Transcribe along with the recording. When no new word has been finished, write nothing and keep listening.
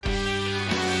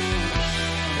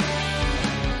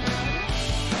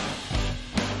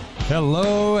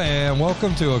Hello and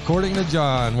welcome to According to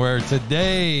John, where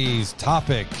today's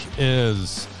topic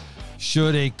is,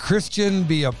 should a Christian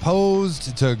be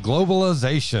opposed to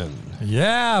globalization?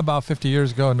 Yeah, about 50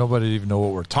 years ago, nobody even know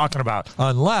what we're talking about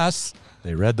unless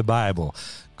they read the Bible.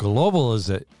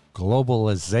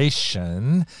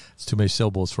 Globalization, it's too many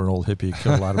syllables for an old hippie who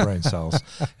killed a lot of brain cells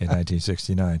in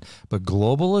 1969. But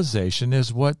globalization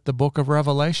is what the book of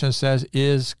Revelation says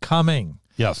is coming.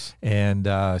 Yes. And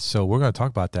so we're going to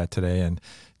talk about that today. And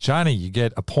Johnny, you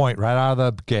get a point right out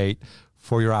of the gate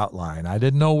for your outline. I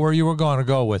didn't know where you were going to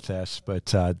go with this, but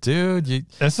dude, you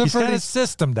got a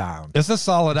system down. It's a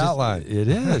solid outline. It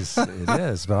is. It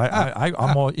is. But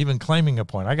I'm even claiming a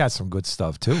point. I got some good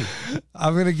stuff too.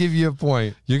 I'm going to give you a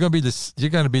point. You're going to be the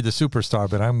superstar,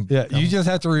 but you just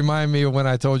have to remind me of when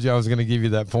I told you I was going to give you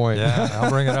that point. Yeah, I'll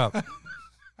bring it up.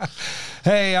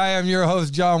 Hey, I am your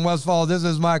host, John Westfall. This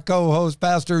is my co-host,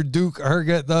 Pastor Duke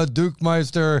Herget, the Duke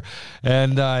Meister,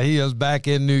 and he is back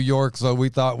in New York, so we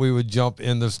thought we would jump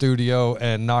in the studio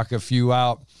and knock a few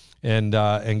out and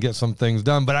get some things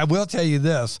done. But I will tell you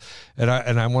this, and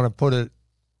I want to put it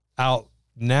out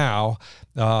now,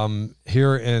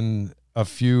 here in a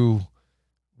few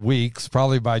weeks,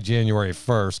 probably by January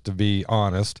 1st, to be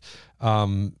honest.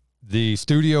 The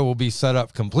studio will be set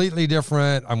up completely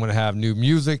different. I'm going to have new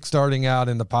music starting out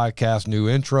in the podcast, new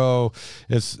intro.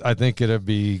 I think it'll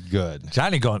be good.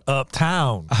 Johnny going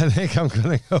uptown. I think I'm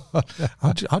going to go uptown.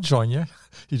 I'll join you.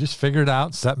 You just figure it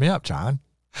out. Set me up, John.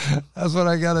 That's what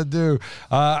I got to do.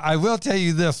 I will tell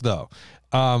you this, though.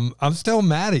 I'm still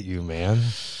mad at you, man.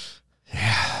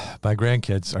 Yeah, my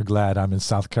grandkids are glad I'm in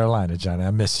South Carolina, Johnny.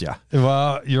 I miss you.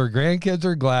 Well, your grandkids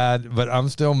are glad, but I'm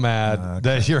still mad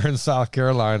that you're in South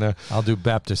Carolina. I'll do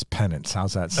Baptist penance.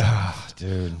 How's that sound?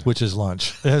 Dude. Which is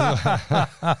lunch.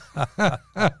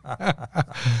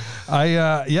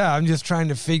 I'm just trying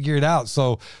to figure it out.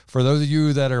 So for those of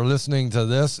you that are listening to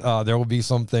this, there will be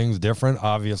some things different,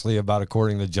 obviously, about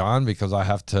According to John, because I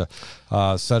have to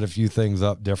set a few things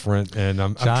up different, and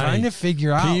I'm trying to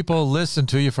figure out. People listen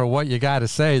to you for what you got to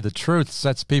say. The truth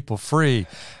sets people free,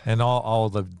 and all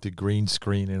the green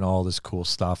screen and all this cool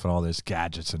stuff and all this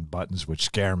gadgets and buttons, which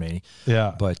scare me.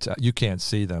 Yeah. But you can't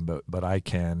see them, but I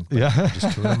can. But yeah.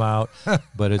 Just tune them out.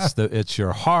 But it's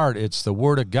your heart. It's the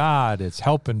Word of God. It's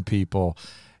helping people.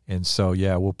 And so,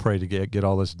 yeah, we'll pray to get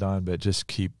all this done, but just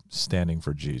keep standing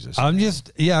for Jesus. I'm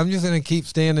just going to keep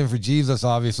standing for Jesus,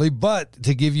 obviously, but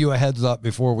to give you a heads up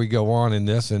before we go on in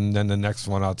this, and then the next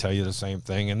one, I'll tell you the same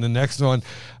thing, and the next one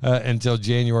until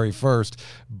January 1st.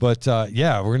 But,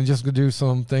 we're going to just do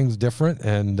some things different,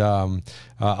 and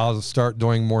I'll start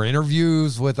doing more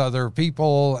interviews with other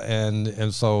people,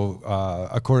 and so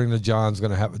According to John's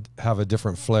going to have a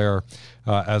different flair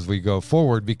as we go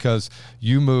forward, because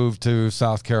you moved to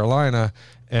South Carolina,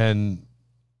 and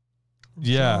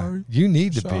sorry. you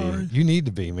need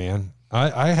to be, man.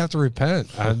 I have to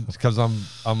repent because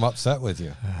I'm upset with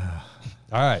you.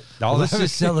 All right. Let's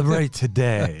just celebrate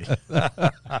today.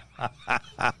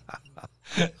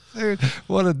 Dude,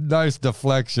 what a nice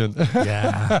deflection.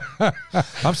 Yeah.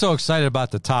 I'm so excited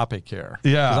about the topic here.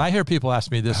 Yeah. Because I hear people ask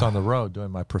me this on the road,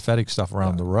 doing my prophetic stuff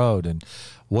around the road. And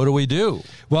what do we do?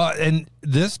 Well, and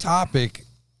this topic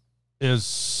is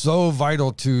so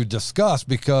vital to discuss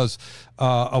because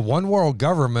a one world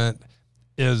government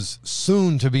is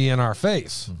soon to be in our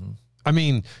face. Mm-hmm. I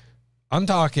mean, I'm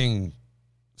talking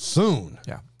soon.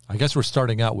 Yeah. I guess we're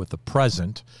starting out with the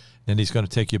present, and he's going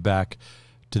to take you back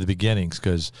to the beginnings,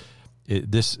 because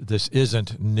this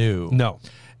isn't new. No.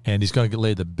 And he's going to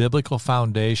lay the biblical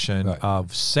foundation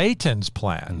of Satan's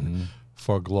plan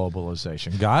for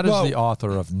globalization. God is the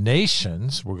author of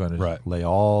nations. We're going to lay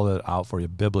all that out for you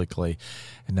biblically.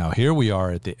 And now here we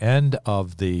are at the end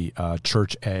of the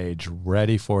church age,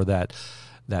 ready for that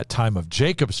time of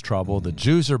Jacob's trouble. The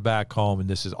Jews are back home, and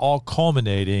this is all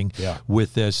culminating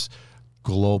with this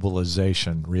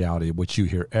globalization reality, which you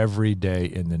hear every day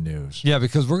in the news. Yeah,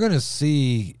 because we're going to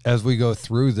see, as we go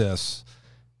through this,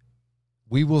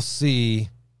 we will see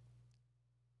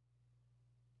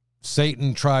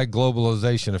Satan try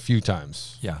globalization a few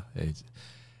times. Yeah, it's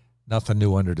nothing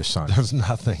new under the sun. There's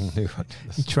nothing new under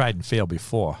the sun. He tried and failed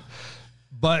before.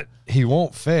 But he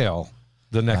won't fail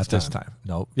the next time. Not this time.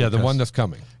 No. Yeah, the one that's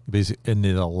coming. In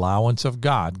the allowance of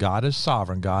God, God is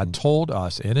sovereign. God told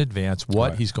us in advance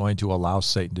what he's going to allow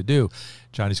Satan to do.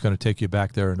 Johnny's going to take you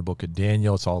back there in the book of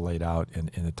Daniel. It's all laid out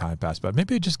in the time past. But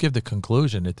maybe just give the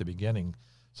conclusion at the beginning.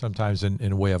 Sometimes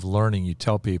in a way of learning, you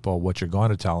tell people what you're going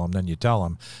to tell them, then you tell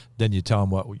them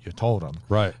what you told them.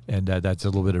 Right. And that's a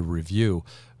little bit of review.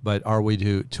 But are we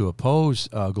to oppose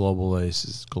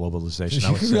globalization?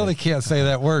 I would You really can't say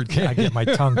that word, can I get my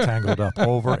tongue tangled up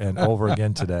over and over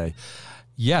again today.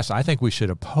 Yes, I think we should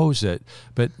oppose it,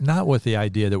 but not with the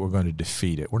idea that we're going to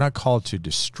defeat it. We're not called to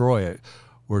destroy it.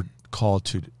 We're called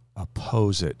to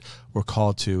oppose it. We're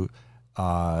called to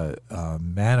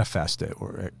manifest it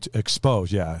or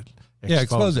expose.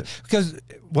 Expose it. Because,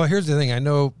 well, here's the thing. I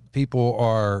know people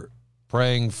are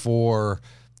praying for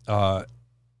a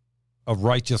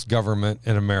righteous government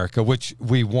in America, which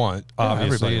we want,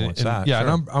 obviously. Everybody wants that. Yeah,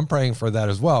 sure. And I'm praying for that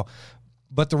as well.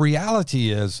 But the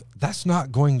reality is that's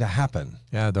not going to happen.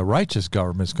 Yeah, the righteous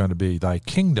government is going to be thy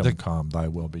kingdom come, thy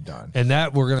will be done. And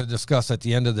that we're going to discuss at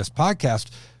the end of this podcast.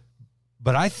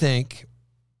 But I think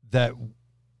that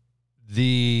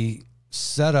the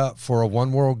setup for a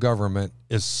one world government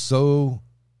is so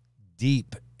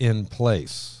deep in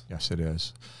place. Yes, it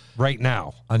is. Right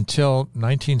now. Until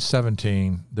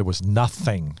 1917, there was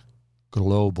nothing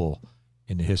global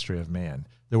in the history of man.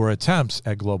 There were attempts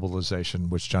at globalization,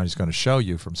 which Johnny's going to show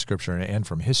you from Scripture and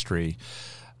from history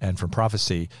and from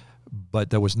prophecy, but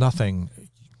there was nothing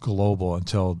global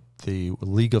until the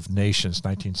League of Nations,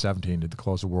 1917, at the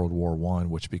close of World War I,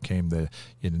 which became the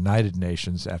United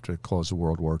Nations after the close of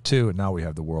World War II, and now we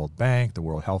have the World Bank, the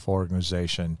World Health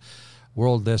Organization,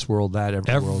 world this, world that,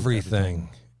 everything.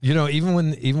 You know, even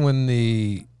when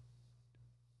the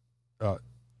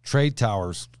trade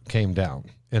towers came down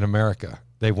in America,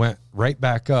 they went right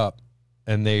back up,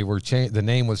 and they were the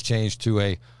name was changed to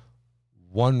a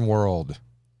One World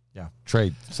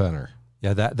Trade Center.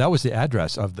 Yeah, that was the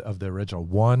address of the original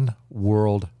One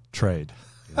World Trade.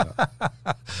 Yeah.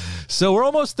 So we're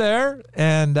almost there,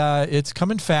 and it's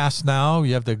coming fast now.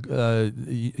 You have the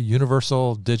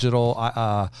universal digital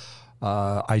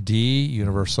ID,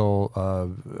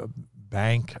 universal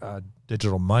bank,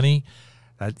 digital money.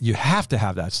 You have to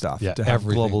have that stuff to have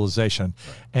globalization.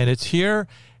 Right. And it's here,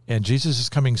 and Jesus is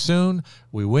coming soon.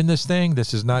 We win this thing.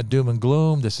 This is not doom and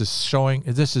gloom. This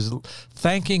is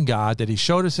thanking God that he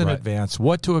showed us in advance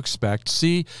what to expect.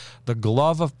 See the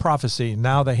glove of prophecy,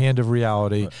 now the hand of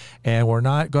reality. Right. And we're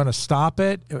not going to stop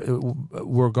it.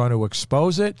 We're going to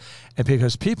expose it. And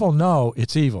because people know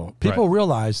it's evil. People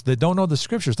realize they don't know the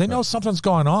scriptures. They know something's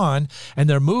going on, and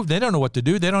they're moved. They don't know what to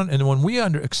do. And when we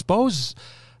expose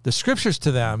the scriptures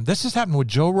to them, this has happened with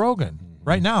Joe Rogan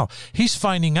right now. He's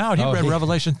finding out. He read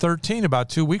Revelation 13 about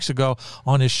 2 weeks ago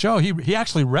on his show. He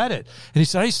actually read it, and he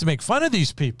said, I used to make fun of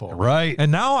these people. Right.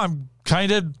 And now I'm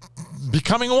kind of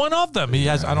becoming one of them. He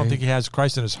has. I don't think he has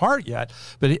Christ in his heart yet,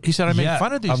 but he said, I make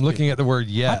fun of these people. I'm looking at the word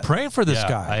yet. I'm praying for this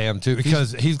guy. I am too,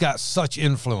 because he's got such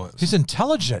influence. He's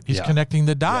intelligent. He's connecting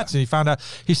the dots, and he found out,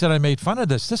 he said, I made fun of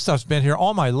this. This stuff's been here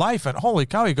all my life, and holy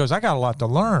cow, he goes, I got a lot to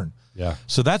learn. Yeah.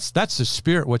 So that's the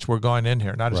spirit which we're going in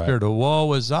here, not a spirit of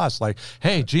woe is us. Like,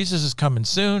 hey, Jesus is coming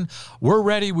soon. We're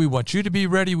ready. We want you to be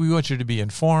ready. We want you to be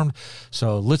informed.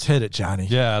 So let's hit it, Johnny.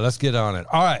 Yeah, let's get on it.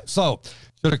 All right. So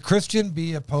should a Christian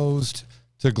be opposed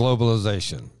to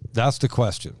globalization? That's the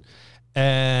question.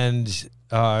 And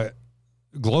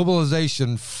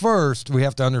globalization, first, we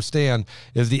have to understand,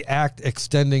 is the act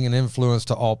extending an influence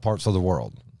to all parts of the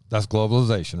world. That's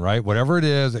globalization, right? Whatever it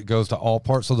is, it goes to all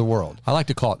parts of the world. I like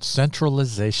to call it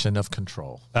centralization of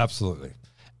control. Absolutely.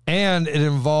 And it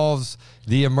involves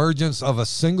the emergence of a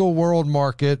single world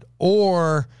market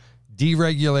or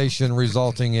deregulation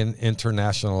resulting in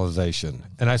internationalization.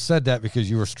 And I said that because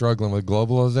you were struggling with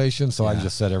globalization, so I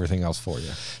just said everything else for you.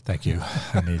 Thank you.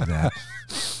 I need that.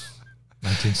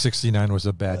 1969 was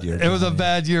a bad year. It was a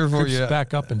bad year for you.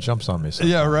 Back up and jumps on me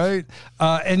sometimes. Yeah, right?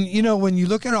 And, you know, when you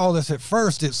look at all this at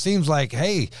first, it seems like,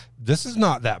 hey, this is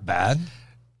not that bad.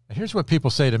 Here's what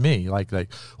people say to me, like,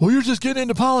 well, you're just getting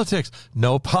into politics.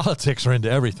 No, politics are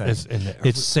into everything.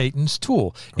 It's Satan's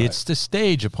tool. Right. It's the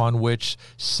stage upon which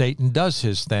Satan does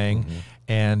his thing. Mm-hmm.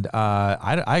 And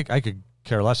I could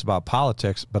care less about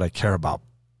politics, but I care about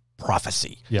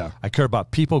prophecy. Yeah. I care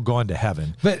about people going to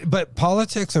heaven. But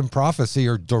politics and prophecy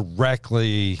are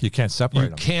directly... You can't separate them.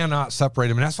 You cannot separate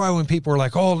them. And that's why when people are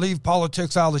like, oh, leave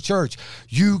politics out of the church,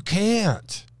 you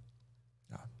can't.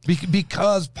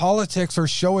 Because politics are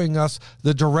showing us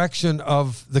the direction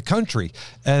of the country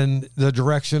and the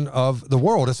direction of the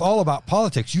world. It's all about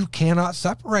politics. You cannot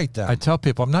separate them. I tell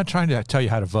people, I'm not trying to tell you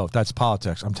how to vote. That's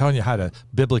politics. I'm telling you how to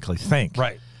biblically think.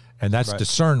 Right. And that's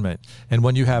discernment. And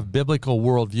when you have biblical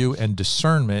worldview and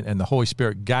discernment and the Holy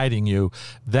Spirit guiding you,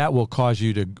 that will cause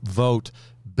you to vote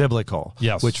biblical.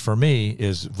 Yes. Which for me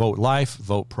is vote life,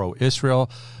 vote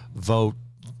pro-Israel, vote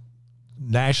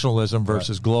nationalism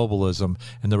versus globalism,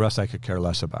 and the rest I could care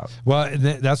less about. Well,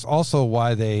 that's also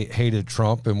why they hated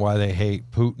Trump and why they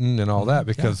hate Putin and all that,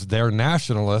 because they're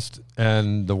nationalist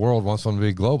and the world wants them to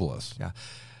be globalist. Yeah.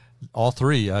 All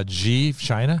three, G,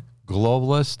 China,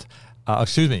 globalist,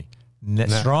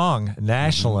 strong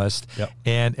nationalist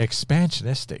and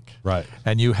expansionistic. Right.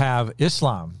 And you have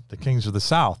Islam, the kings of the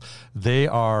South. They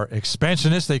are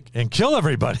expansionistic and kill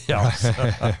everybody else.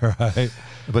 Right.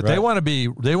 But they want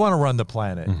to run the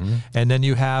planet. And then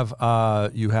you have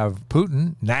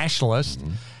Putin, nationalist,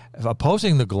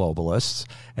 opposing the globalists,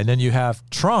 and then you have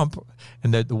Trump,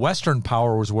 and the Western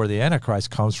power was where the Antichrist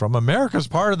comes from. America's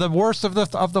part of the worst of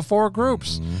the four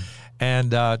groups.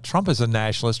 And Trump is a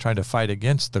nationalist trying to fight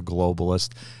against the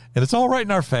globalist. And it's all right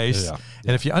in our face. Yeah.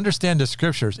 And if you understand the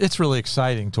scriptures, it's really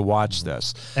exciting to watch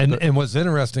this. And what's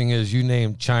interesting is you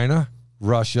named China,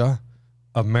 Russia,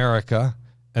 America,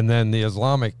 and then the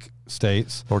Islamic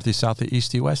states. Northeast, south,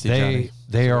 east, west.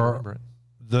 They are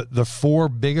the four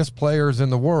biggest players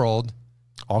in the world.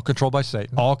 All controlled by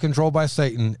Satan. All controlled by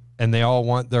Satan. And they all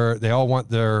want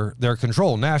their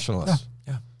control, nationalists.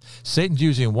 Satan's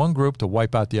using one group to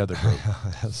wipe out the other group.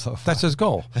 That's his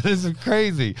goal. It is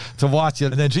crazy to watch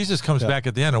it. And then Jesus comes back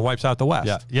at the end and wipes out the West.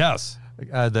 Yeah. Yes.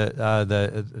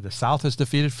 The South is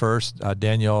defeated first,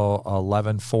 Daniel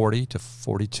 11:40 to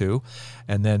 42.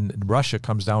 And then Russia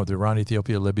comes down with Iran,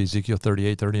 Ethiopia, Libya, Ezekiel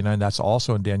 38, 39. That's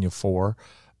also in Daniel 4.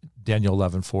 Daniel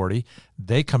 11:40.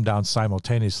 They come down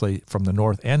simultaneously from the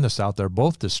north and the south. They're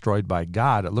both destroyed by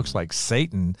God. It looks like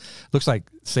Satan's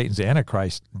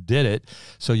Antichrist did it.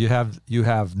 So you have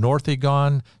northy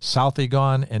gone, southy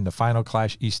gone, and the final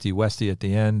clash, easty westy at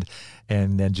the end.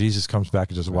 And then Jesus comes back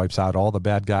and just wipes out all the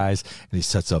bad guys, and he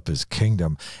sets up his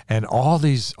kingdom. And all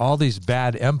these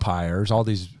bad empires, all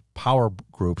these power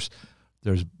groups.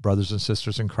 There's brothers and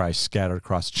sisters in Christ scattered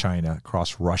across China,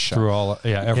 across Russia.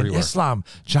 Everywhere. In Islam,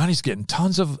 Johnny's getting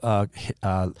tons of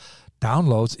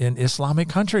downloads in Islamic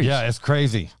countries. Yeah, it's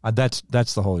crazy. That's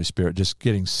the Holy Spirit, just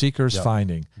getting seekers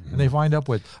finding. And they wind up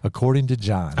with, according to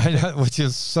John. I know, which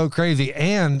is so crazy.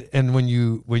 And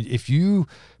if you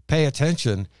pay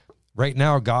attention, right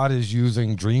now God is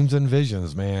using dreams and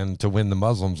visions, man, to win the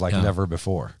Muslims like never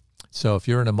before. So if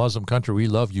you're in a Muslim country, we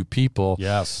love you people.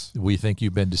 Yes. We think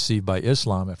you've been deceived by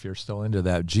Islam. If you're still into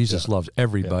that, Jesus loves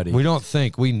everybody. Yeah. We don't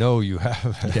think. We know you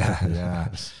have. Yeah.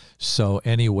 So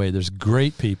anyway, there's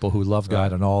great people who love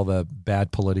God and all the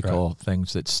bad political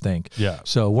things that stink. Yeah.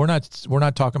 So we're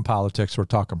not talking politics. We're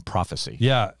talking prophecy.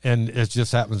 Yeah, and it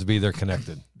just happens to be they're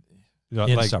connected.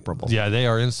 Inseparable. They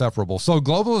are inseparable. So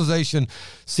globalization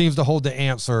seems to hold the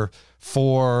answer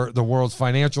for the world's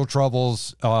financial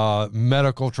troubles,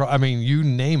 medical trouble. I mean, you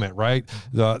name it, right?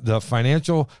 The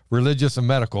financial, religious, and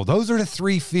medical. Those are the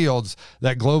three fields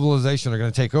that globalization are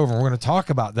going to take over. And we're going to talk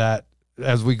about that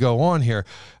as we go on here.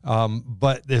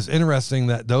 But it's interesting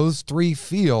that those three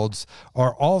fields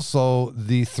are also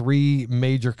the three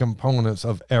major components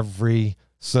of every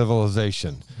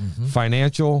civilization: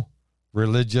 financial,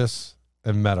 religious,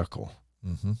 and medical.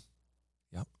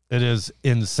 Yep. It is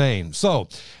insane. So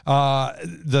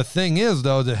the thing is,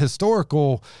 though, the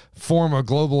historical form of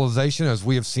globalization, as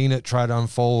we have seen it try to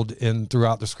unfold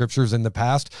throughout the scriptures in the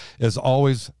past, is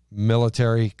always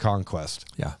military conquest.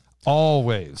 Yeah.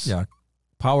 Always. Yeah.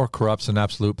 Power corrupts, and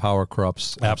absolute power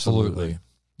corrupts. Absolutely.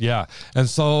 Yeah. And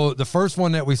so the first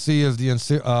one that we see is the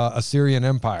Assyrian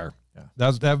Empire.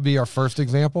 That would be our first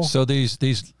example. So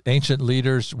these ancient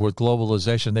leaders with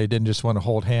globalization, they didn't just want to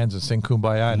hold hands and sing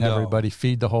Kumbaya and have everybody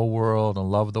feed the whole world and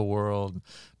love the world.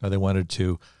 No, they wanted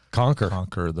to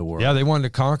conquer the world. Yeah, they wanted to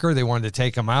conquer. They wanted to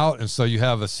take them out. And so you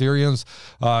have Assyrians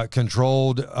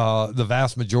controlled the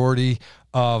vast majority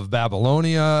of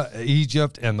Babylonia,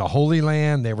 Egypt, and the Holy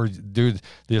Land. The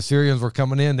Assyrians were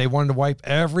coming in. They wanted to wipe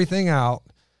everything out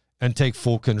and take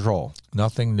full control.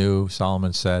 Nothing new,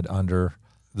 Solomon said, under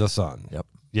the sun. Yep.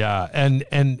 Yeah. And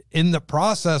in the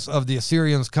process of the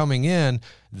Assyrians coming in,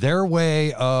 their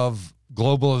way of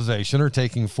globalization, or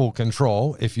taking full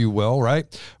control, if you will, right,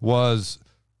 was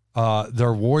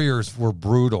their warriors were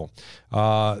brutal.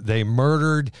 They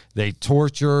murdered, they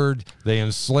tortured, they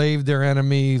enslaved their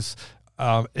enemies.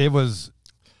 It was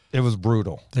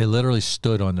brutal. They literally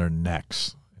stood on their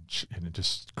necks and it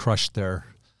just crushed their...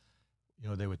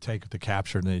 they would take the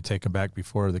captured and they'd take them back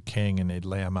before the king and they'd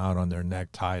lay them out on their neck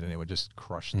tied and they would just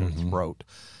crush their throat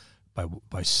by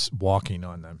walking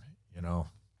on them,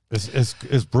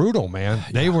 It's brutal, man.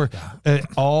 They were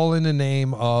all in the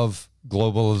name of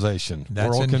globalization,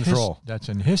 world control. That's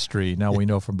in history. Now we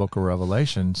know from Book of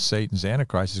Revelation, Satan's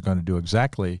Antichrist is going to do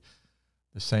exactly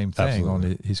the same thing. Absolutely.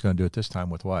 Only he's going to do it this time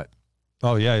with what?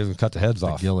 Oh, yeah, he cut the heads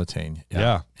off. Guillotine.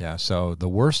 Yeah. Yeah. So the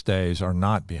worst days are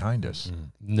not behind us.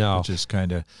 No. Just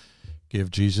kind of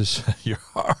give Jesus your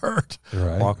heart.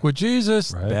 Right. Walk with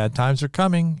Jesus. Right. Bad times are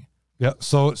coming. Yeah.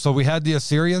 So we had the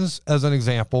Assyrians as an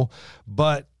example,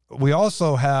 but we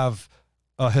also have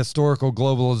a historical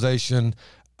globalization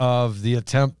of the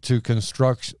attempt to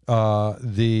construct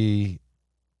the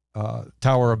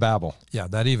Tower of Babel. Yeah,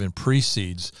 that even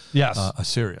precedes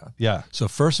Assyria. Yeah. So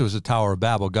first it was the Tower of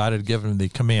Babel. God had given them the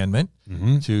commandment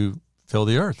to fill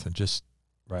the earth and just,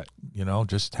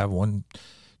 just have one,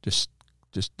 just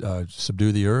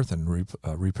subdue the earth and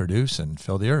reproduce and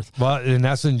fill the earth. Well, and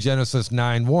that's in Genesis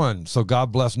 9:1. So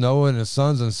God blessed Noah and his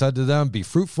sons and said to them, be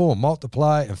fruitful and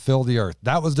multiply and fill the earth.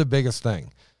 That was the biggest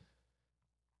thing.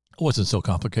 It wasn't so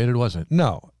complicated, was it?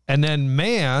 No. And then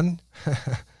man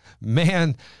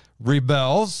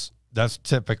rebels. That's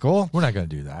typical. We're not going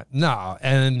to do that. No.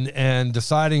 And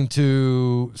deciding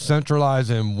to centralize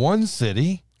in one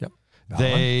city. Yep.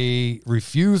 They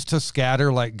refused to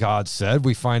scatter like God said.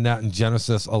 We find that in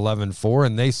Genesis 11:4.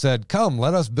 And they said, come,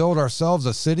 let us build ourselves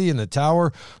a city in the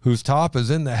tower whose top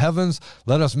is in the heavens.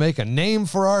 Let us make a name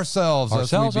for ourselves.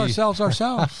 Ourselves.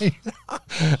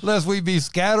 Lest we be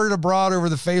scattered abroad over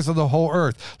the face of the whole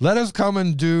earth. Let us come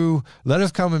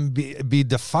and be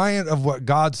defiant of what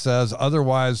God says.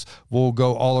 Otherwise, we'll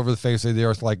go all over the face of the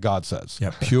earth like God says.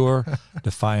 Yeah, pure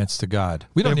defiance to God.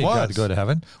 We don't need God to go to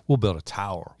heaven. We'll build a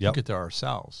tower. We'll get there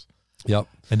ourselves. Yep.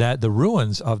 And that the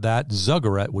ruins of that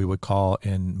ziggurat, we would call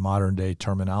in modern day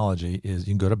terminology, is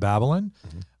you can go to Babylon,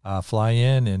 fly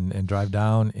in and drive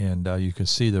down, and you can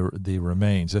see the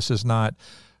remains. This is not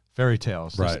fairy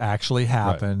tales. This actually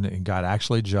happened, and God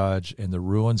actually judged, and the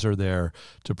ruins are there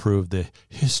to prove the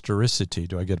historicity.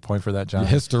 Do I get a point for that, John? The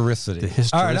historicity.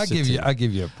 All right, I'll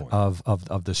give you a point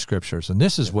of the scriptures, and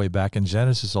this is way back in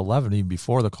Genesis 11, even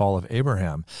before the call of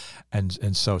Abraham,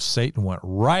 and so Satan went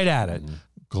right at it.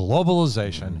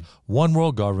 Globalization, one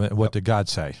world government. What did God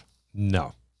say?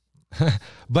 No.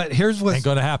 But here's what's ain't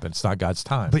going to happen. It's not God's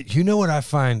time. But you know what I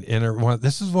find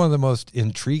this is one of the most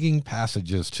intriguing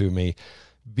passages to me.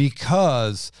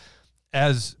 Because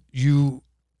I'm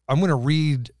going to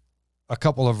read a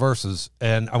couple of verses,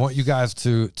 and I want you guys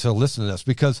to listen to this,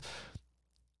 because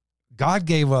God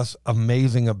gave us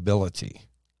amazing ability,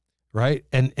 right?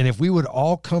 And if we would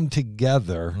all come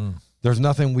together, there's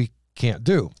nothing we can't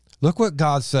do. Look what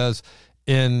God says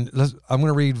I'm going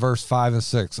to read verse 5 and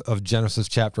 6 of Genesis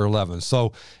chapter 11.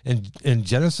 So in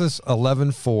Genesis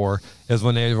 11:4 is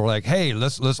when they were like, hey,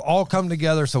 let's all come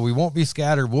together so we won't be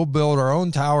scattered. We'll build our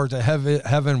own tower to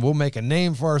heaven. We'll make a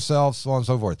name for ourselves, so on and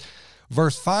so forth.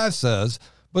 Verse 5 says,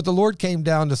 but the Lord came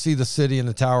down to see the city and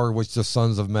the tower which the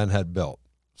sons of men had built.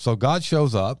 So God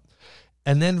shows up.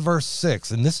 And then verse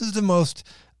 6, and this is the most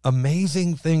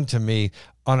amazing thing to me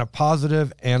on a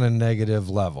positive and a negative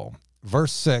level.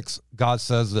 Verse 6, God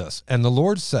says this, and the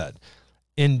Lord said,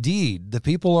 indeed, the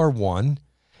people are one,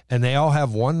 and they all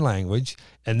have one language,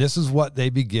 and this is what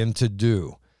they begin to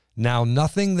do. Now,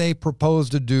 nothing they propose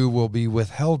to do will be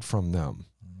withheld from them,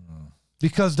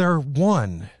 because they're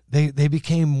one. They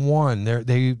became one.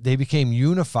 They became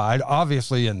unified.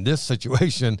 Obviously, in this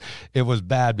situation, it was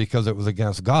bad because it was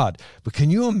against God. But can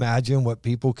you imagine what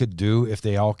people could do if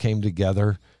they all came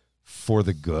together for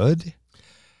the good?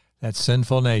 That's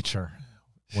sinful nature.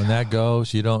 When that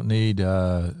goes, you don't need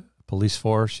police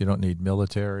force. You don't need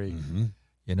military.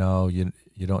 You know, you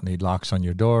don't need locks on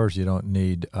your doors. You don't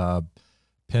need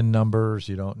PIN numbers.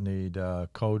 You don't need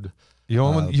code. You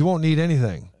won't need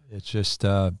anything. It's just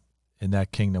in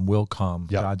that kingdom will come.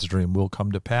 Yep. God's dream will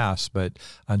come to pass. But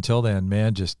until then,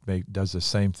 man just does the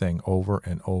same thing over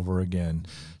and over again.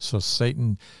 So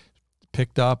Satan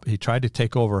picked up. He tried to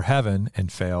take over heaven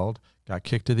and failed. Got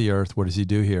kicked to the earth. What does he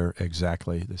do here?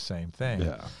 Exactly the same thing.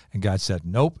 Yeah. And God said,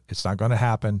 nope, it's not going to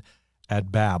happen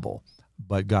at Babel.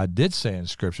 But God did say in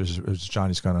scriptures, as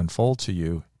Johnny's going to unfold to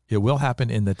you, it will happen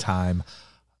in the time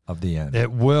of the end.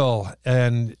 It will.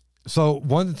 And so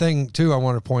one thing, too, I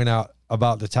want to point out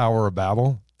about the Tower of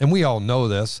Babel, and we all know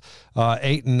this,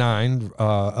 8 and 9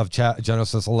 of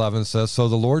Genesis 11 says, so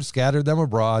the Lord scattered them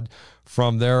abroad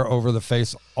from there over the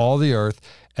face all the earth,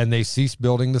 and they ceased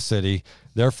building the city.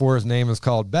 Therefore his name is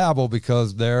called Babel,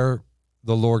 because there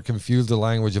the Lord confused the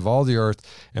language of all the earth,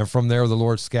 and from there the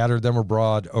Lord scattered them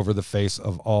abroad over the face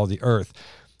of all the earth.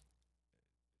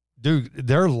 Dude,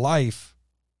 their life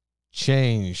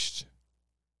changed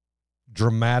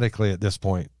dramatically at this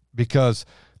point, because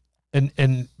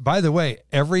and by the way,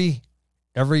 every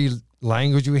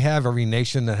language we have, every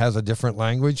nation that has a different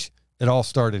language, it all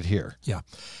started here. Yeah.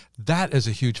 That is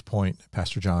a huge point,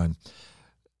 Pastor John.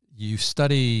 You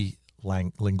study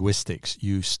linguistics.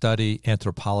 You study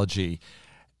anthropology.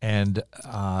 And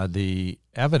the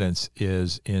evidence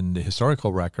is in the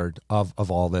historical record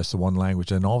of all this, the one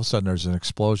language. And all of a sudden, there's an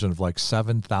explosion of like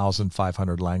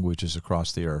 7,500 languages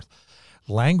across the earth.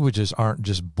 Languages aren't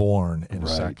just born in a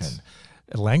second.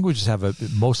 Languages have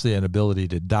mostly an ability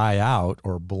to die out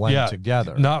or blend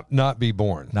together. Not be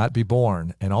born. Not be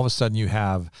born. And all of a sudden, you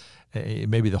have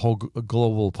maybe the whole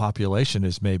global population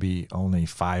is maybe only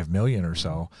 5 million or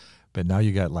so. But now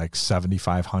you got like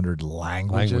 7,500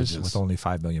 languages with only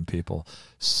 5 million people.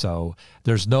 So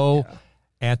there's no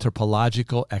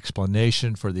anthropological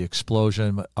explanation for the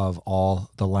explosion of all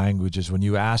the languages. When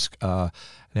you ask an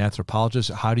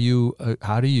anthropologist, how do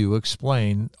you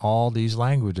explain all these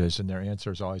languages? And their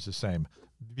answer is always the same.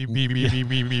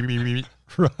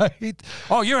 Right?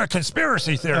 Oh, you're a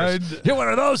conspiracy theorist. You're one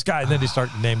of those guys. Then they start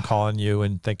name calling you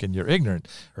and thinking you're ignorant.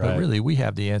 Right. But really, we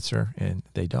have the answer, and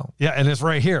they don't. Yeah, and it's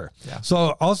right here. Yeah.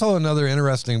 So also another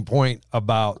interesting point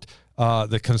about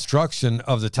the construction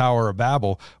of the Tower of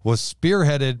Babel was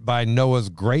spearheaded by Noah's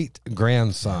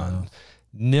great-grandson,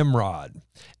 Nimrod.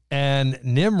 And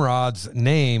Nimrod's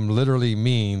name literally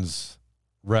means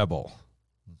rebel.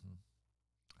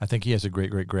 I think he has a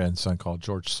great-great-grandson called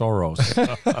George Soros.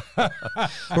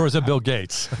 Or is it Bill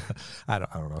Gates? I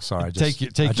don't know. Sorry.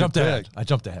 I jumped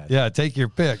ahead. Yeah, take your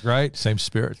pick, right? Same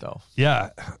spirit, though.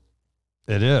 Yeah,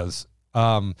 it is.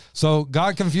 So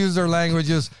God confused their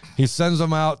languages. He sends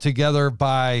them out together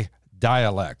by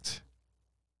dialect.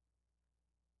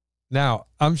 Now,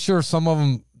 I'm sure some of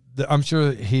them,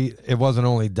 it wasn't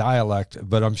only dialect,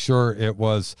 but I'm sure it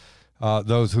was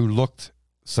those who looked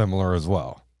similar as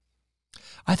well.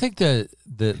 I think the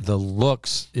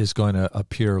looks is going to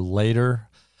appear later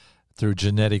through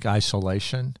genetic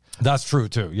isolation. That's true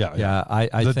too. Yeah. I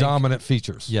the think, dominant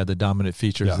features. Yeah, the dominant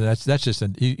features. Yeah. And that's just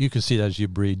you can see that as you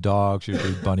breed dogs, you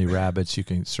breed bunny rabbits.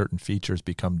 Certain features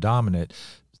become dominant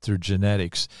through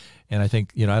genetics. And I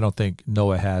think I don't think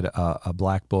Noah had a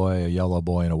black boy, a yellow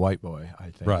boy, and a white boy.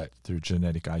 I think through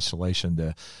genetic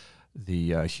isolation,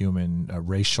 the human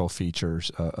racial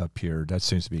features appeared. That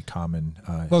seems to be common.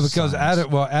 Well, because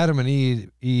Adam and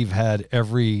Eve had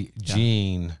every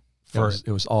gene.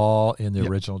 It was all in the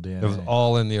original DNA. It was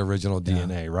all in the original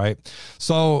DNA, right?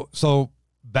 So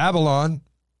Babylon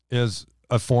is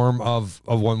a form of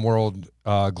one world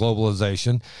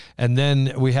globalization, and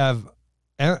then we have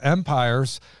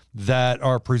empires that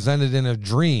are presented in a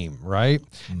dream, right?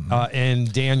 Mm-hmm. In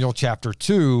Daniel chapter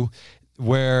 2,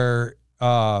 where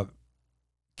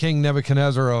King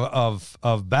Nebuchadnezzar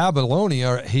of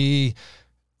Babylonia, he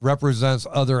represents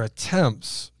other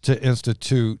attempts to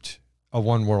institute a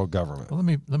one world government. Well,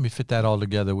 let me fit that all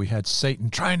together. We had Satan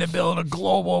trying to build a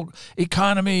global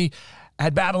economy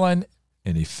at Babylon,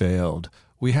 and he failed.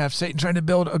 We have Satan trying to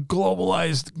build a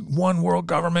globalized one world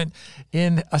government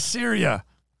in Assyria,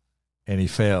 and he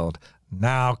failed.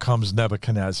 Now comes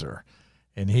Nebuchadnezzar,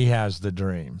 and he has the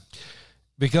dream.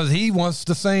 Because he wants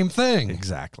the same thing.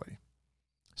 Exactly.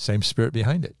 Same spirit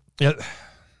behind it. Yeah.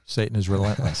 Satan is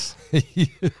relentless.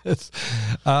 Yes.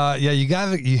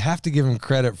 You have to give him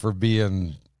credit for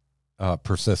being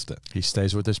persistent. He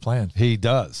stays with his plan. He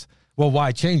does. Well,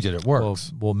 why change it? It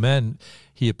works. Well,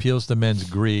 he appeals to men's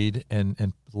greed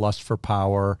and lust for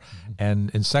power,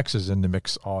 and sex is in the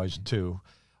mix always too.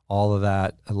 All of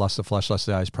that, lust of flesh, lust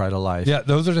of the eyes, pride of life. Yeah,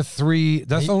 those are the three.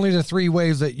 That's only the three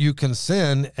ways that you can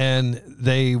sin, and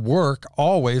they work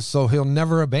always, so he'll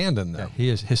never abandon them.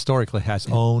 Yeah, he historically has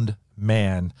owned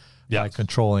man by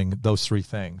controlling those three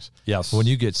things. Yes. When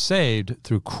you get saved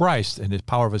through Christ and the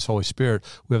power of his Holy Spirit,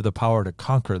 we have the power to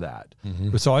conquer that.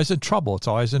 Mm-hmm. It's always in trouble. It's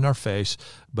always in our face,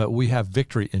 but we have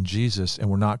victory in Jesus, and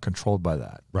we're not controlled by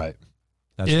that. Right.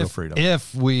 That's real freedom.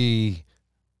 If we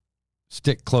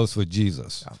stick close with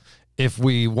Jesus. Yeah. If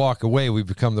we walk away, we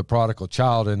become the prodigal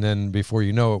child, and then before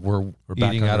you know it, we're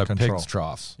eating out of pigs'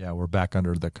 troughs. Yeah, we're back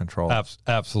under the control.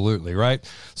 Absolutely, right?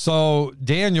 So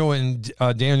Daniel in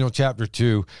Daniel chapter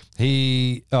 2,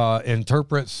 he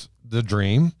interprets the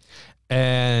dream,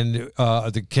 and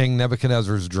the king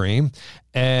Nebuchadnezzar's dream,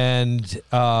 and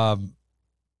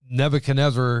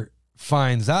Nebuchadnezzar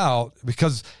finds out,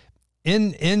 because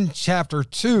in chapter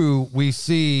 2, we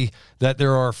see that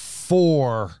there are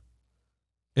four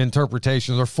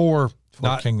interpretations, or four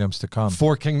kingdoms to come.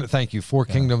 Four kingdoms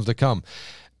to come.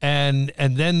 And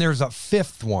then there's a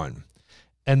fifth one.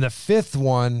 And the fifth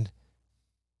one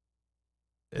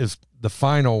is the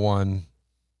final one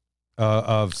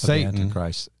of Satan. The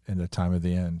Antichrist in the time of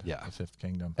the end. Yeah. The fifth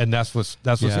kingdom. And that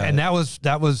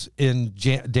was in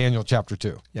Daniel chapter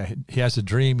 2. Yeah, he has a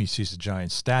dream. He sees a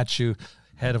giant statue,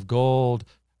 head of gold,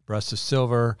 breasts of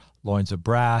silver, loins of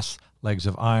brass, legs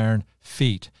of iron,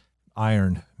 feet,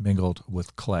 iron mingled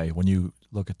with clay. When you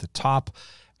look at the top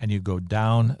and you go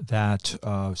down that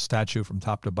statue from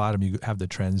top to bottom, you have the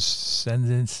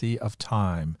transcendency of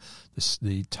time,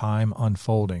 the time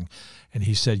unfolding. And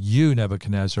he said, you,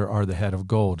 Nebuchadnezzar, are the head of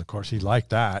gold. Of course, he liked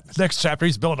that. Next chapter,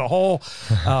 he's building a whole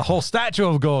statue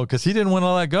of gold because he didn't want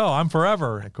to let go. I'm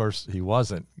forever. Of course, he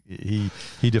wasn't. He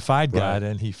defied God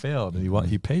and he failed, and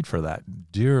he paid for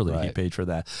that dearly. He paid for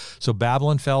that. So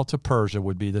Babylon fell to Persia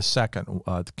would be the second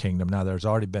kingdom. Now there's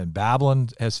already been Babylon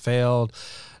has failed,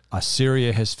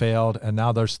 Assyria has failed, and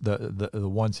now there's the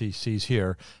ones he sees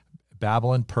here: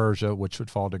 Babylon, Persia, which would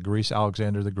fall to Greece,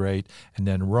 Alexander the Great, and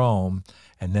then Rome,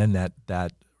 and then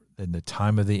that. In the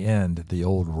time of the end, the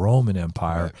old Roman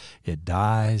Empire, it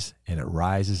dies and it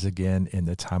rises again. In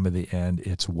the time of the end,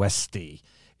 it's Westy.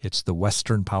 It's the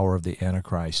Western power of the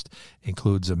Antichrist,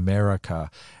 includes America,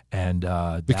 and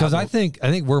because I think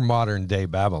we're modern day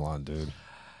Babylon, dude.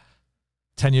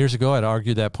 10 years ago, I'd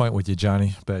argue that point with you,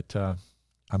 Johnny, but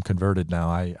I'm converted now.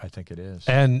 I think it is.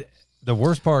 And the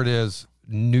worst part is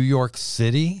New York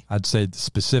City. I'd say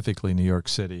specifically New York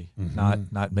City,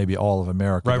 not maybe all of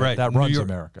America. Right. That runs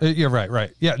America. You're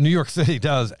right. Yeah, New York City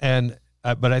does, and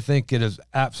but I think it is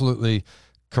absolutely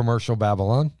commercial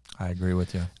Babylon. I agree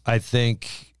with you. I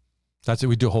think that's it.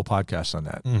 We do a whole podcast on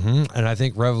that. And I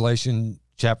think Revelation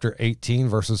chapter 18,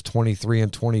 verses 23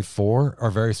 and 24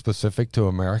 are very specific to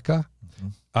America.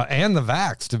 And the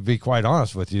vax, to be quite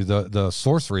honest with you, the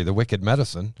sorcery, the wicked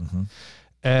medicine.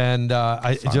 And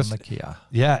as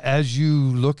you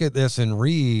look at this and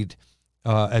read,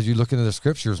 as you look into the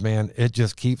scriptures, man, it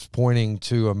just keeps pointing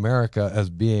to America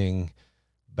as being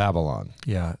Babylon.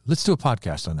 Yeah. Let's do a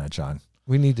podcast on that, John.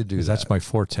 We need to do that. That's my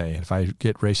forte. If I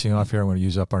get racing off here, I'm going to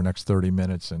use up our next 30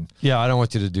 minutes. And yeah, I don't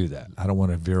want you to do that. I don't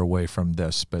want to veer away from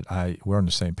this, but we're on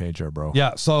the same page there, bro.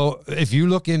 Yeah. So if you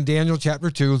look in Daniel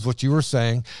chapter 2, is what you were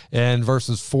saying, and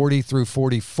verses 40 through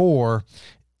 44,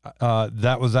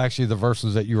 that was actually the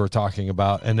verses that you were talking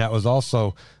about. And that was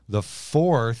also the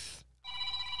fourth.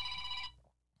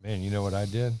 Man, you know what I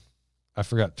did? I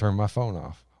forgot to turn my phone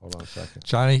off. Hold on a second.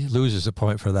 Johnny loses a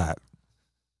point for that.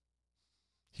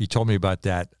 He told me about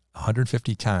that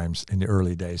 150 times in the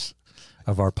early days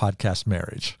of our podcast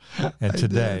marriage. And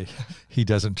today, he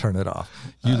doesn't turn it off.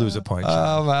 You lose a point,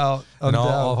 Johnny. I'm out. And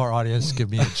all of our audience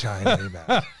give me a giant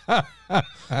amen.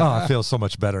 I feel so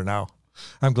much better now.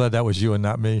 I'm glad that was you and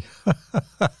not me.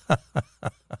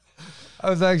 I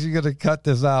was actually going to cut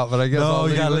this out, but I guess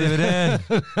you got to leave it in.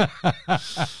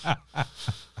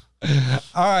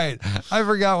 All right. I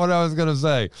forgot what I was going to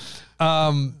say.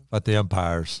 But the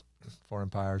empires. 4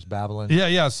 empires, Babylon.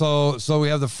 Yeah. So we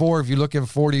have the 4. If you look in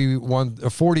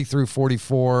 40 through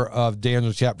 44 of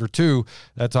Daniel chapter 2,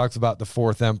 that talks about the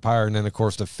 4th empire, and then of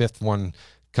course the 5th one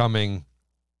coming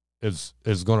is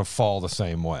going to fall the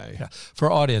same way. Yeah. For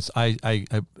our audience, I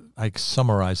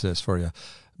summarize this for you: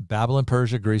 Babylon,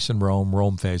 Persia, Greece, and Rome.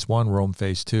 Rome phase 1, Rome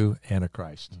phase 2,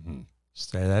 Antichrist.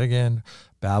 Say that again.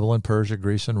 Babylon, Persia,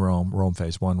 Greece, and Rome. Rome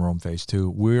phase 1, Rome phase 2.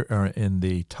 We are in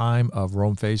the time of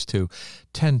Rome phase 2.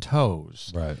 10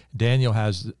 toes. Right. Daniel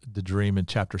has the dream in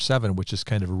chapter 7, which is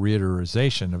kind of a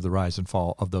reiteration of the rise and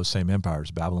fall of those same empires: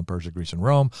 Babylon, Persia, Greece, and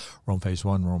Rome. Rome phase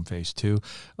 1, Rome phase 2,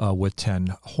 with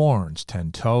 10 horns.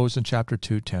 10 toes in chapter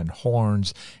 2, 10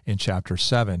 horns in chapter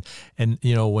 7. And,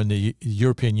 when the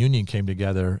European Union came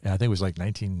together, I think it was like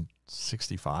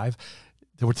 1965,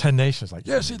 there were 10 nations. Like,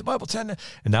 see the Bible, 10.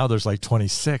 And now there's like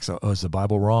 26. Oh, is the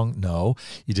Bible wrong? No.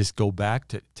 You just go back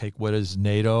to take what is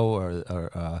NATO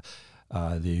or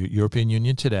the European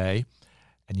Union today,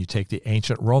 and you take the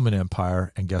ancient Roman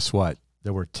Empire, and guess what?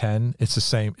 There were 10. It's the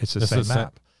same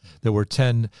map. There were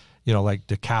 10, like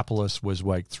Decapolis was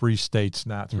like 3 states,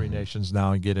 not 3 nations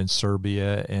now, and get in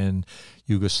Serbia and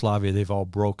Yugoslavia. They've all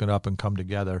broken up and come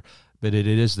together. But it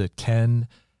is the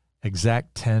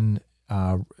exact 10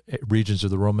 regions of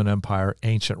the Roman Empire,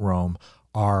 ancient Rome,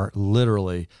 are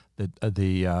literally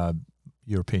the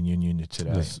European Union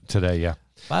today. Today, yeah.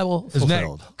 Bible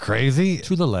fulfilled. Isn't that crazy?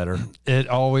 To the letter. It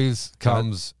always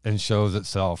comes and shows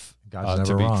itself God's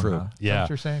to never be wrong, true. Huh? Yeah. Is that what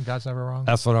you're saying? God's never wrong?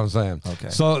 That's what I'm saying. Okay.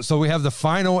 So we have the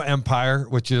final empire,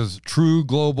 which is true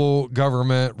global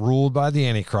government ruled by the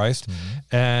Antichrist.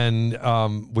 And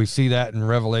we see that in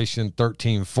Revelation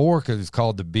 13:4, because it's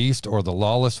called the beast, or the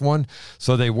lawless one.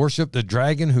 So they worship the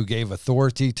dragon who gave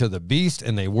authority to the beast,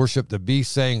 and they worship the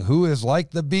beast, saying, who is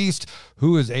like the beast,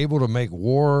 who is able to make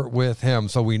war with him.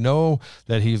 So we know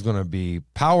that he's going to be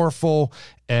powerful.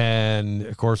 And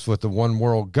of course, with the one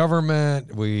world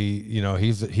government,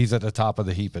 he's at the top of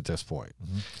the heap at this point.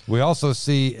 We also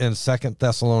see in 2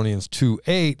 Thessalonians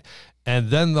 2:8, And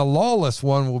then the lawless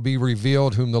one will be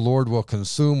revealed, whom the Lord will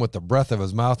consume with the breath of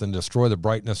his mouth and destroy the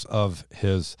brightness of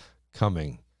his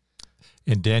coming.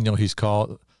 In Daniel, he's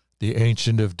called the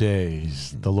Ancient of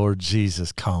Days. The Lord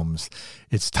Jesus comes.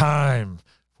 It's time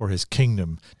for his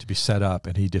kingdom to be set up,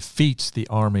 and he defeats the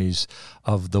armies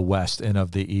of the west and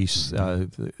of the east.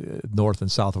 North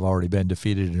and south have already been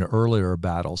defeated in earlier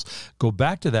battles. Go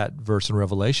back to that verse in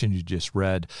Revelation you just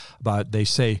read about, they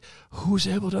say, who's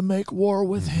able to make war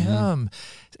with him?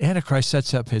 Antichrist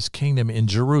sets up his kingdom in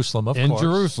Jerusalem,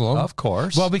 of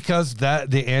course. Well, because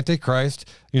the Antichrist,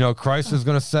 Christ is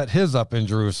going to set his up in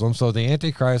Jerusalem, so the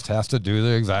Antichrist has to do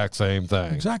the exact same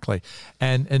thing. Exactly.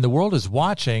 And the world is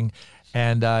watching,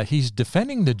 and he's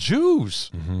defending the Jews.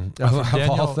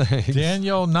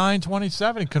 Daniel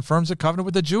 9:27 confirms the covenant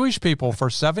with the Jewish people for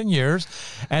 7 years.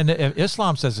 And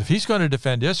Islam says if he's going to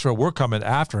defend Israel, we're coming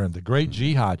after him. The great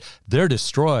jihad, they're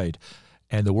destroyed.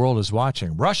 And the world is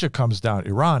watching. Russia comes down.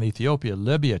 Iran, Ethiopia,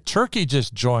 Libya. Turkey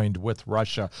just joined with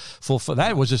Russia.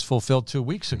 That was just fulfilled 2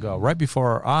 weeks ago, right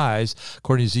before our eyes,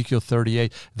 according to Ezekiel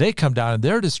 38. They come down and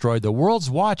they're destroyed. The world's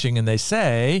watching, and they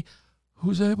say,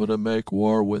 who's able to make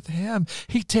war with him?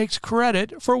 He takes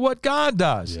credit for what God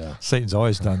does. Yeah. Satan's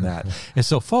always done that. And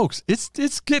so, folks,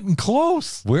 it's getting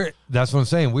close. That's what I'm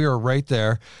saying. We are right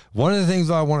there. One of the things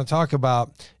I want to talk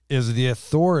about is the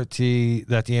authority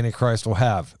that the Antichrist will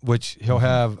have, which he'll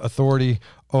have authority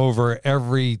over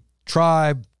every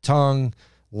tribe, tongue,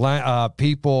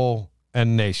 people,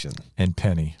 and nation. And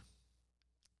penny.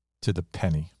 To the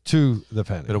penny.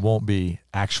 But it won't be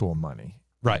actual money.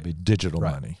 Right. It'll be digital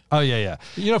money. Oh, yeah.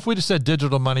 If we just said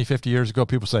digital money 50 years ago,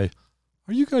 people say,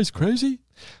 are you guys crazy?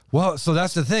 Well, so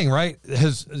that's the thing, right?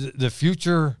 The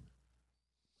future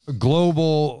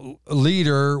global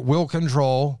leader will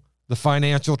control the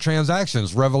financial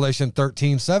transactions, Revelation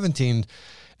 13:17,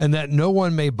 and that no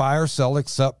one may buy or sell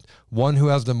except one who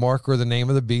has the mark or the name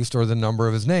of the beast or the number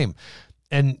of his name.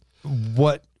 And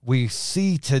what we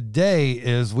see today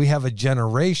is we have a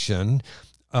generation,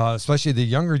 especially the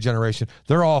younger generation,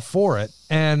 they're all for it.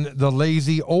 And the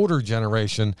lazy older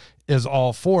generation is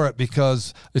all for it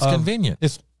because it's convenient.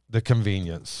 It's the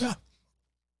convenience. Yeah.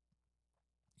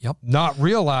 Yep. Not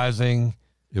realizing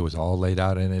it was all laid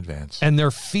out in advance. And they're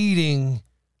feeding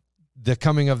the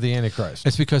coming of the Antichrist.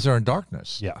 It's because they're in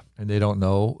darkness. Yeah. And they don't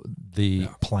know the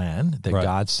plan that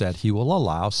God said he will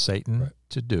allow Satan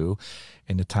to do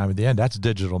in the time of the end. That's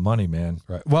digital money, man.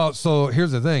 Right. Well, so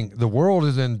here's the thing. The world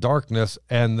is in darkness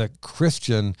and the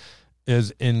Christian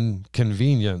is in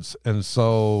convenience. And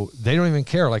so they don't even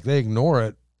care. Like they ignore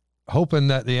it, hoping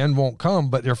that the end won't come,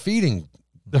 but they're feeding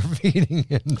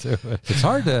into it. It's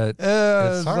hard to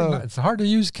it's hard to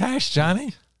use cash,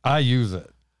 Johnny. I use it.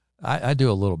 I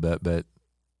do a little bit, but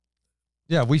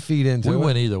yeah, we feed into it. We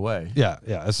win either way. Yeah.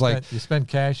 It's like you spend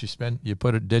cash, you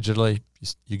put it digitally,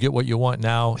 you get what you want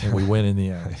now, and we win in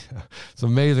the end. It's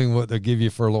amazing what they give you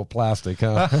for a little plastic,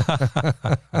 huh?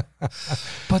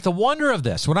 But the wonder of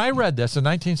this, when I read this in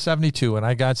 1972 and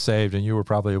I got saved, and you were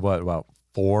probably about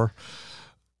 4?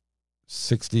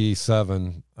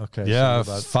 67. Okay. Yeah,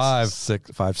 so about 5,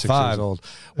 6 years old.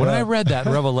 When I read that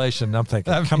in Revelation, I'm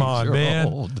thinking, come on, man,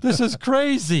 old. This is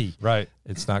crazy. Right.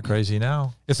 It's not crazy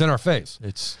now. It's in our face.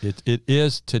 It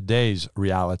is today's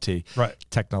reality. Right.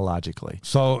 Technologically.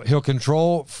 So he'll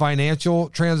control financial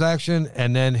transaction,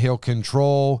 and then he'll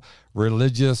control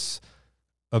religious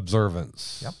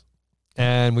observance. Yep.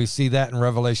 And we see that in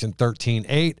Revelation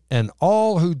 13:8. And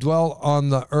all who dwell on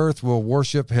the earth will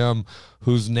worship him,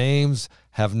 whose names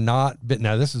have not been,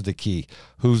 now this is the key,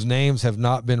 whose names have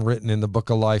not been written in the book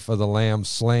of life of the Lamb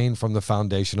slain from the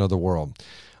foundation of the world.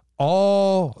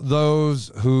 All those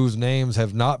whose names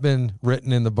have not been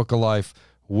written in the book of life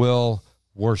will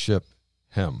worship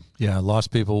him. Yeah,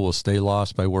 lost people will stay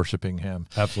lost by worshiping him.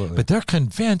 Absolutely. But they're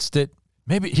convinced that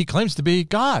maybe he claims to be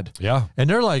God. Yeah. And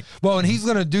they're like, well, and he's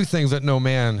going to do things that no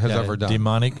man has ever done.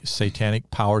 Demonic, satanic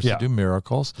powers to do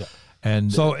miracles. Yeah.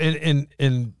 And so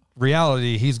in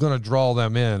reality, he's going to draw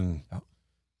them in.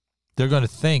 They're going to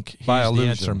think he's by illusion. The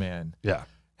answer man. Yeah.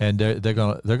 And they're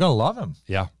going to love him.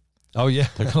 Yeah. Oh, yeah.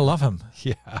 They're going to love him.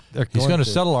 Yeah. He's going to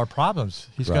settle our problems.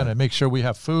 He's going to make sure we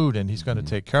have food, and he's going to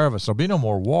take care of us. There'll be no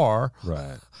more war.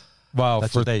 Right. Well,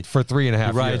 That's for 3.5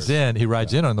 years. He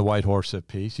rides in on the white horse of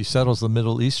peace. He settles the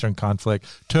Middle Eastern conflict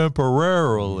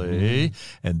temporarily,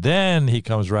 and then he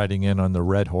comes riding in on the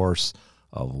red horse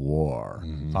of war,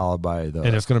 followed by the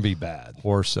and it's going to be bad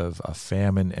horse of a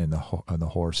famine and the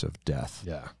horse of death.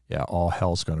 Yeah. All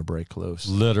hell's going to break loose.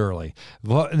 Literally.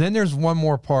 Well, and then there's one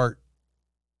more part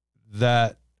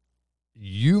that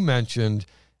you mentioned,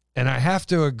 and I have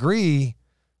to agree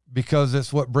because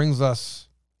it's what brings us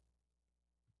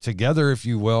together, if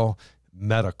you will,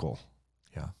 medical.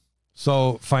 Yeah.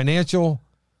 So financial,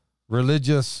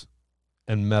 religious,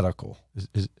 and medical.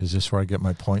 Is this where I get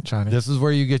my point, Johnny? This is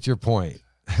where you get your point.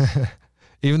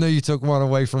 Even though you took one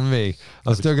away from me,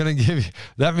 I'm still going to give you.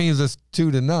 That means it's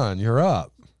 2-0. You're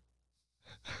up.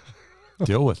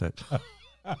 Deal with it.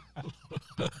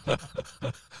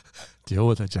 Deal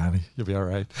with it, Johnny. You'll be all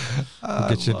right. We'll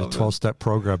get you into 12-step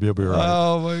program. You'll be all right.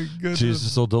 Oh, my goodness.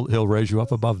 Jesus he'll raise you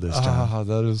up above this, John. Oh,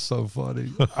 that is so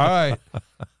funny. All right.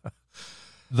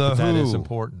 That is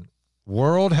important.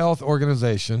 World Health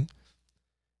Organization.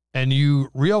 And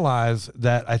you realize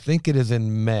that I think it is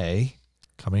in May.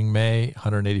 Coming May,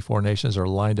 184 nations are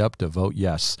lined up to vote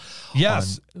yes.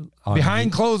 Yes,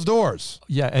 behind closed doors.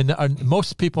 Yeah, and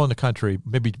most people in the country,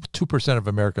 maybe 2% of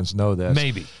Americans know this.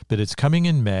 Maybe. But it's coming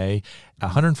in May.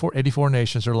 184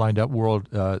 nations are lined up,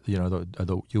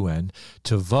 the UN,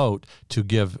 to vote to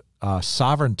give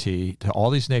sovereignty to all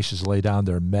these nations, lay down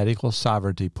their medical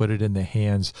sovereignty, put it in the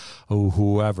hands of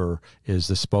whoever is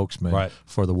the spokesman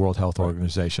for the World Health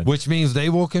Organization. Which means they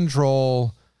will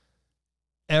control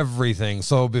everything.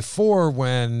 So before,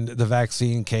 when the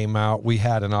vaccine came out, we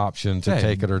had an option to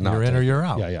take it or not. You're in or you're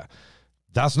out. Yeah.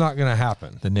 That's not going to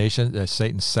happen. The nation,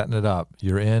 Satan's setting it up.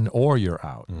 You're in or you're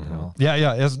out. Mm-hmm. You know?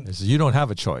 Yeah. You don't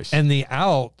have a choice. And the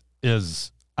out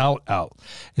is out.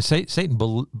 And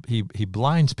Satan, he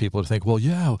blinds people to think, well,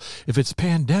 yeah, if it's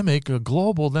pandemic or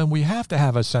global, then we have to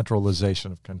have a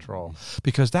centralization of control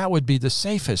because that would be the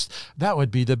safest. That would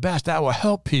be the best. That will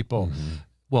help people. Mm-hmm.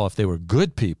 Well, if they were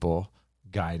good people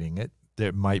guiding it,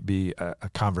 there might be a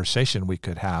conversation we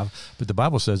could have, but the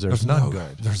Bible says there's none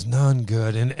good. There's none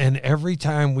good. And every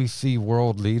time we see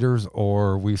world leaders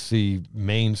or we see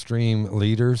mainstream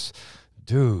leaders,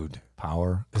 dude,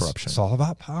 power, corruption. It's all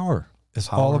about power. It's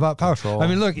all about power. Control, I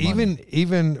mean, look, money.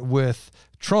 even with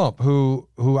Trump, who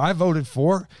I voted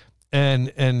for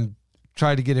and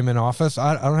tried to get him in office,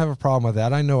 I don't have a problem with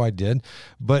that. I know I did.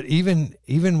 But even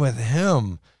with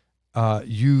him,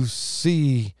 you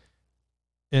see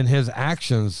in his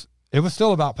actions, it was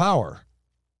still about power.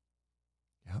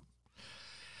 Yep.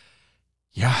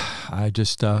 Yeah, I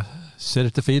just sit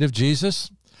at the feet of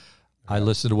Jesus. I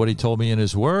listen to what he told me in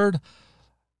his word.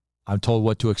 I'm told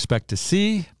what to expect to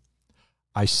see.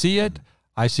 I see it.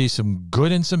 I see some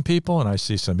good in some people, and I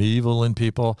see some evil in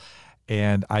people,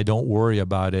 and I don't worry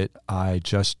about it. I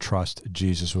just trust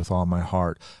Jesus with all my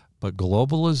heart. But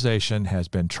globalization has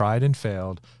been tried and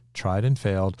failed. Right.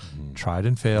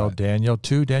 Daniel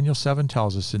 2, Daniel 7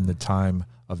 tells us in the time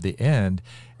of the end,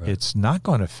 it's not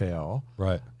going to fail.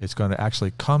 Right. It's going to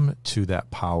actually come to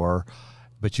that power,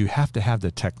 but you have to have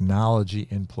the technology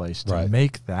in place to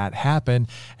make that happen.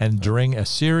 And during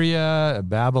Assyria,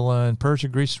 Babylon, Persia,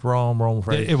 Greece, Rome,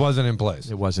 it wasn't in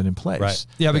place. It wasn't in place. Right.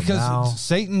 Yeah, because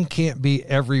Satan can't be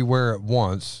everywhere at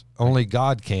once. Only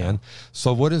God can.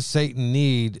 So what does Satan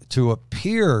need to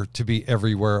appear to be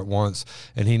everywhere at once?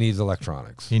 And he needs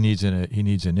electronics. He needs an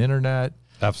internet.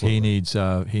 Absolutely. He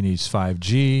needs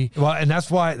 5G. Well, and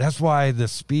that's why the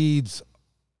speeds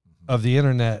of the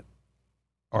internet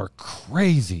are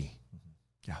crazy.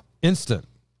 Yeah. Instant.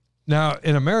 Now,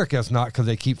 in America, it's not, because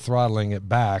they keep throttling it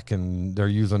back and they're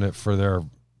using it for their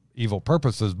evil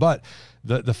purposes. But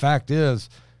the fact is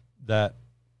that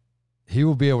he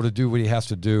will be able to do what he has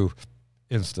to do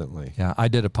instantly. Yeah, I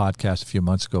did a podcast a few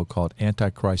months ago called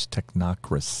Antichrist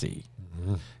Technocracy,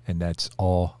 and that's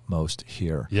almost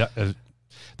here. Yeah,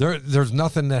 there's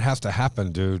nothing that has to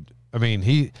happen, dude. I mean,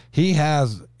 he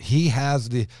has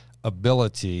the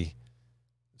ability,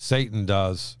 Satan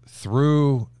does,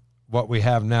 through what we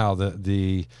have now,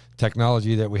 the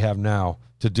technology that we have now,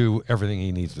 to do everything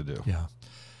he needs to do. Yeah.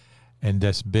 And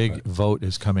this big vote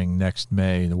is coming next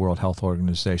May, the World Health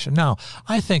Organization. Now,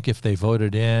 I think if they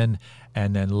voted in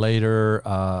and then later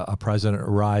a president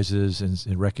arises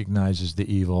and recognizes the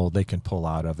evil, they can pull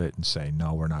out of it and say,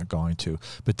 no, we're not going to.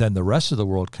 But then the rest of the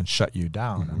world can shut you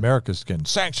down. Mm-hmm. America's getting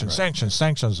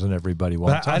sanctions, and everybody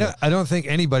won't. But I don't think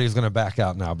anybody's going to back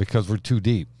out now because we're too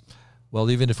deep.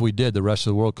 Well, even if we did, the rest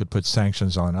of the world could put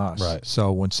sanctions on us. Right.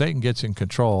 So when Satan gets in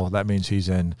control, that means he's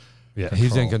in control.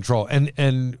 He's in control.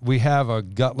 And we have a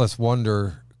gutless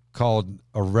wonder called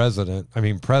president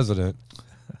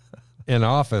in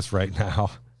office right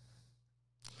now.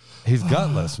 He's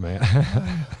gutless, man.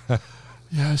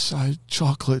 Yes,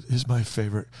 chocolate is my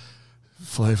favorite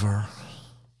flavor.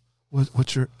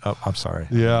 What's your... Oh, I'm sorry.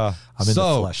 Yeah. I'm in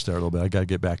the flesh there a little bit. I got to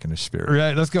get back in the spirit.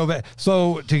 Right, let's go back.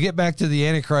 So to get back to the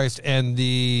Antichrist and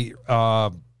the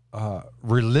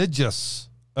religious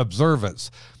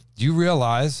observance, do you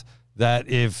realize that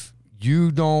if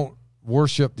you don't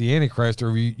worship the Antichrist,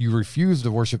 or you refuse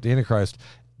to worship the Antichrist,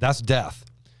 that's death?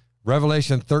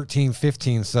 Revelation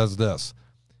 13:15 says this: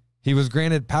 he was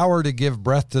granted power to give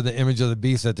breath to the image of the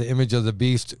beast, that the image of the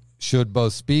beast should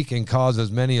both speak and cause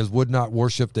as many as would not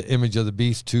worship the image of the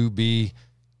beast to be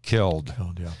killed.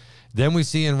 Then we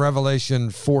see in Revelation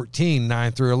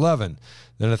 14:9 through 11,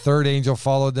 then a third angel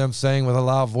followed them, saying with a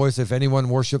loud voice, if anyone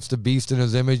worships the beast in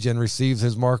his image and receives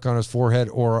his mark on his forehead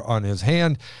or on his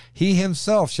hand, he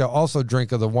himself shall also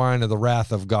drink of the wine of the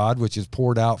wrath of God, which is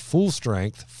poured out full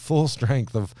strength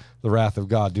of the wrath of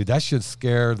God. Dude, that should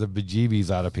scare the bejeebies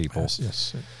out of people.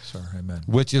 Yes, sir. Amen.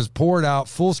 Which is poured out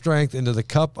full strength into the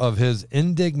cup of his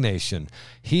indignation.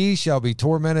 He shall be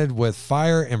tormented with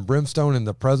fire and brimstone in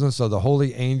the presence of the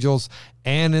holy angels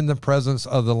and in the presence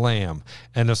of the Lamb.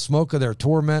 And the smoke of their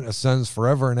torment ascends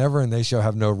forever and ever, and they shall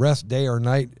have no rest day or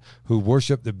night who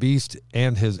worship the beast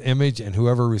and his image, and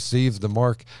whoever receives the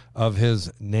mark of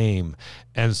his name.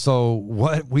 And so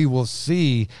what we will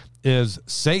see is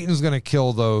Satan's going to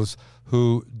kill those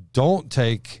who don't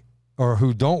take or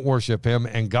who don't worship him,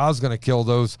 and God's going to kill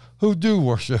those who do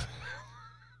worship.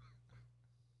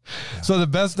 Yeah. So the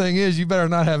best thing is you better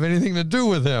not have anything to do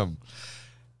with him.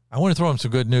 I want to throw him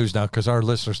some good news now because our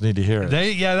listeners need to hear it.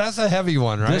 That's a heavy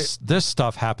one, right? This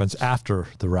stuff happens after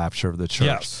the rapture of the church.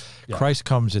 Yes. Yeah. Christ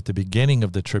comes at the beginning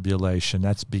of the tribulation.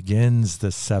 That begins the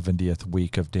 70th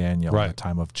week of Daniel, the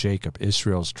time of Jacob,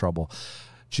 Israel's trouble.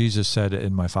 Jesus said,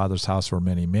 in my Father's house were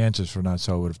many mansions, for not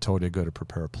so I would have told you to go to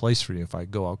prepare a place for you. If I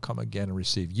go, I'll come again and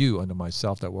receive you unto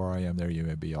myself, that where I am, there you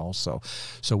may be also.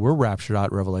 So we're raptured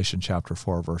out, Revelation chapter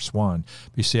 4, verse 1.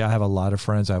 You see, I have a lot of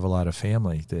friends, I have a lot of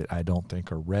family that I don't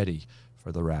think are ready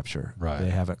for the rapture. Right. They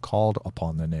haven't called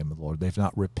upon the name of the Lord. They've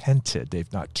not repented.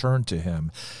 They've not turned to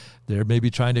him. They're maybe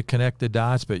trying to connect the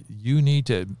dots, but we need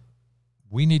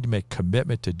to make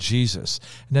commitment to Jesus.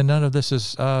 And then none of this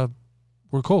is...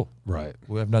 we're cool. Right.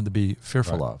 We have nothing to be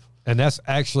fearful of. And that's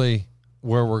actually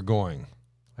where we're going.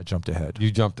 I jumped ahead.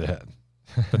 You jumped ahead.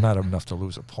 But not enough to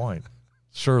lose a point.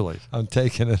 Surely. I'm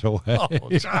taking it away. Oh,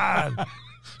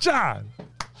 John.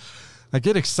 I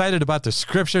get excited about the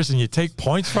scriptures and you take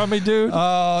points from me, dude.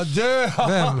 Oh, dude.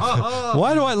 Man,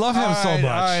 why do I love him so much?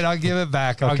 All right, I'll give it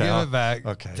back. I'll give it back.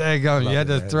 Okay. There you go. You had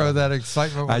to throw that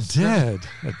excitement. I did.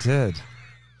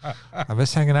 I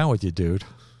miss hanging out with you, dude.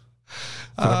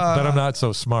 But I'm not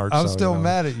so smart. I'm still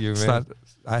mad at you, man.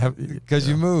 Because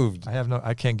you moved.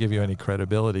 I can't give you any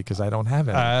credibility because I don't have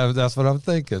any. That's what I'm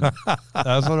thinking.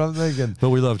 But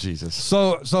we love Jesus.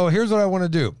 So here's what I want to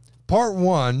do. Part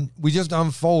 1, we just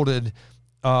unfolded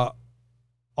all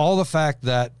the fact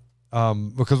that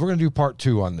because we're going to do part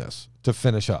 2 on this to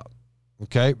finish up,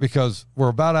 okay? Because we're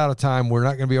about out of time. We're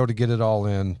not going to be able to get it all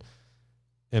in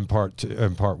part 2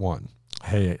 and part 1.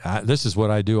 Hey, this is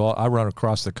what I do. I run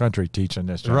across the country teaching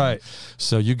this. Right.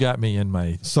 So you got me in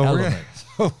my element.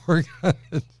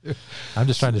 I'm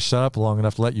just trying to shut up long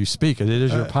enough to let you speak. It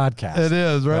is your podcast. It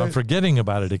is, right? I'm forgetting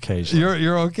about it occasionally.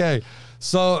 You're okay.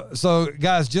 So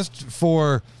guys, just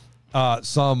for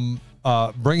some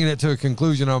bringing it to a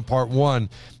conclusion on part 1,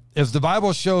 if the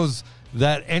Bible shows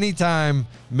that anytime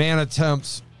man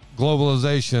attempts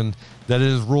globalization, that it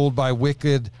is ruled by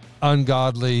wicked,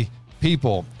 ungodly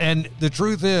people. And the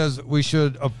truth is, we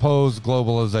should oppose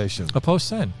globalization. Oppose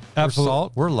sin. Absolutely. We're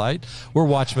salt. We're light. We're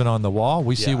watchmen on the wall.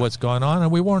 We see what's going on,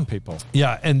 and we warn people.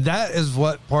 Yeah, and that is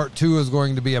what part 2 is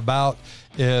going to be about,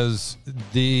 is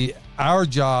our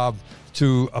job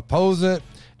to oppose it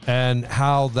and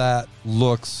how that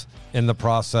looks in the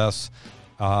process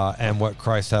and what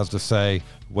Christ has to say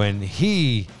when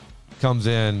he comes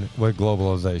in with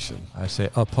globalization. I say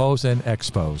oppose and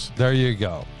expose. There you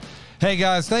go. Hey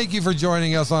guys, thank you for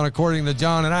joining us on According to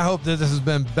John, and I hope that this has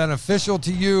been beneficial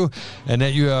to you and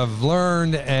that you have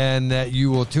learned and that you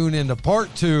will tune into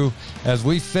part 2 as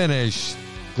we finish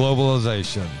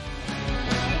globalization.